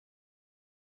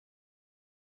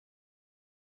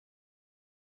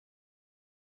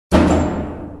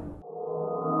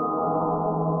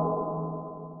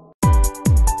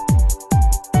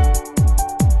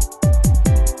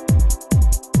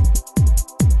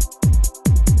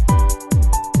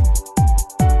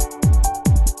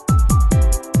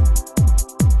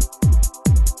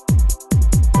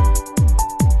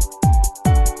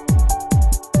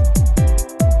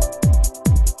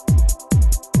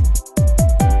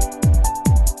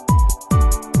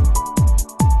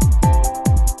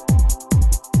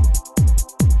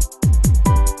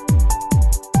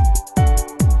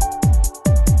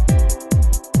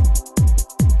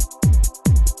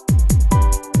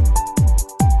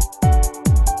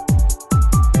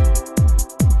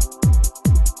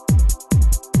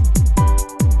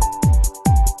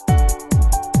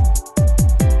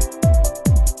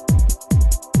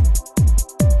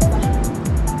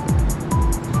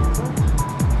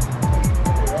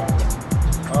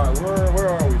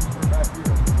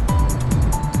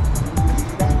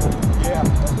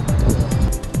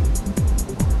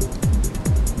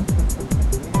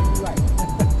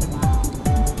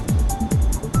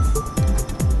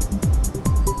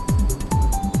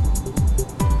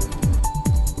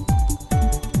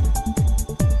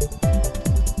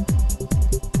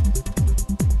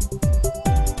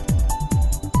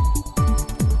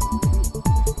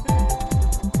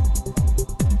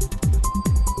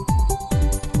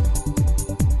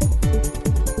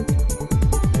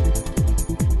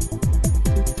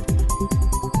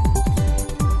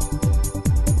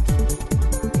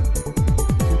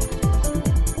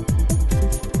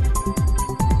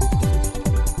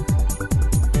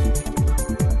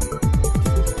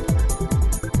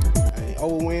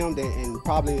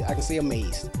probably, I can say,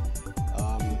 amazed.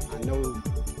 I know,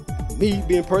 me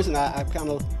being a person, I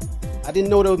didn't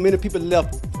know there were many people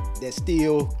left that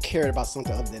still cared about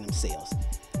something other than themselves.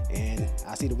 And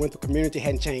I see the Winthrop community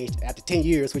hadn't changed after 10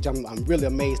 years, which I'm really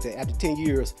amazed that after 10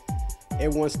 years,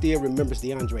 everyone still remembers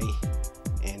Deandre,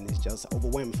 and it's just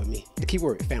overwhelming for me. The key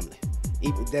word, family.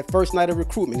 Even that first night of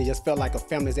recruitment, it just felt like a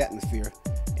family's atmosphere,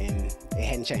 and it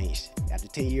hadn't changed. After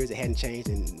 10 years, it hadn't changed,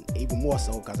 and even more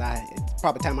so because it's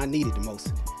probably the time I need it the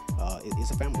most.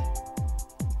 It's a family.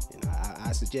 You know,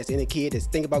 I suggest any kid that's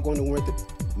thinking about going to Winthrop,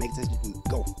 make this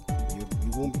go.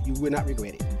 You will not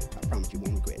regret it. I promise you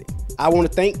won't regret it. I want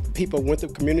to thank the people of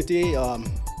Winthrop community,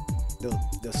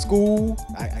 the school.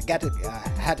 I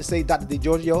had to say Dr.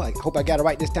 DeGiorgio. I hope I got it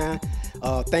right this time.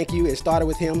 Thank you. It started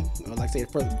with him, like I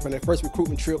said, from that first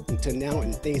recruitment trip until now,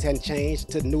 and things hadn't changed.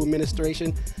 To the new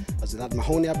administration, Dr.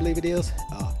 Mahoney, I believe it is.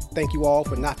 Thank you all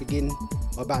for not forgetting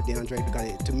about Deandre,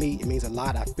 because to me it means a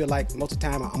lot. I feel like most of the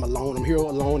time I'm alone. I'm here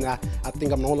alone. I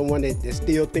think I'm the only one that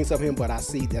still thinks of him, but I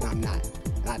see that I'm not.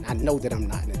 I know that I'm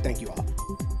not, and thank you all.